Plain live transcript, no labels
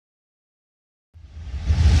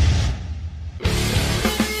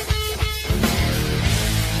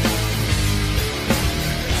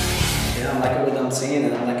I'm seeing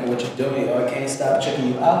and I'm liking what you're doing, yo. I can't stop checking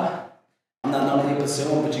you out. I'm not normally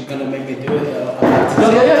pursuing, but you're gonna make me do it, yo. What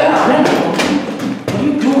are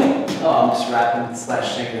you doing? Oh, I'm just rapping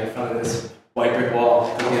slash shaking in front of this white brick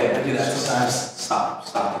wall. Okay, I do that sometimes. Stop.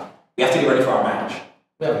 We have to get ready for our match.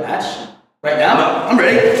 We have a match? Right now? No, I'm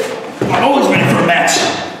ready. I'm always ready for a match.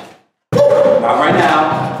 Not right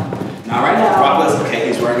now. Brock Lesnar, okay,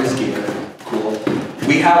 he's wearing his gear. Cool.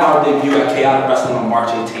 We have our debut at Chaotic Wrestling on March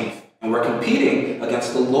 18th, and we're competing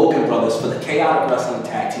against the Logan brothers for the Chaotic Wrestling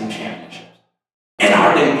Tag Team Championships. In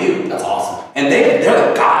our debut. That's awesome. And they're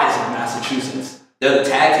the guys of Massachusetts. They're the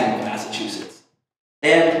tag team of Massachusetts.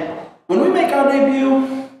 And when we make our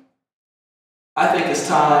debut, I think it's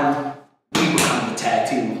time we become the tag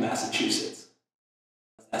team of Massachusetts.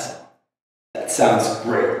 That sounds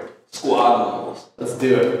great. Squad goals. Let's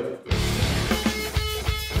do it.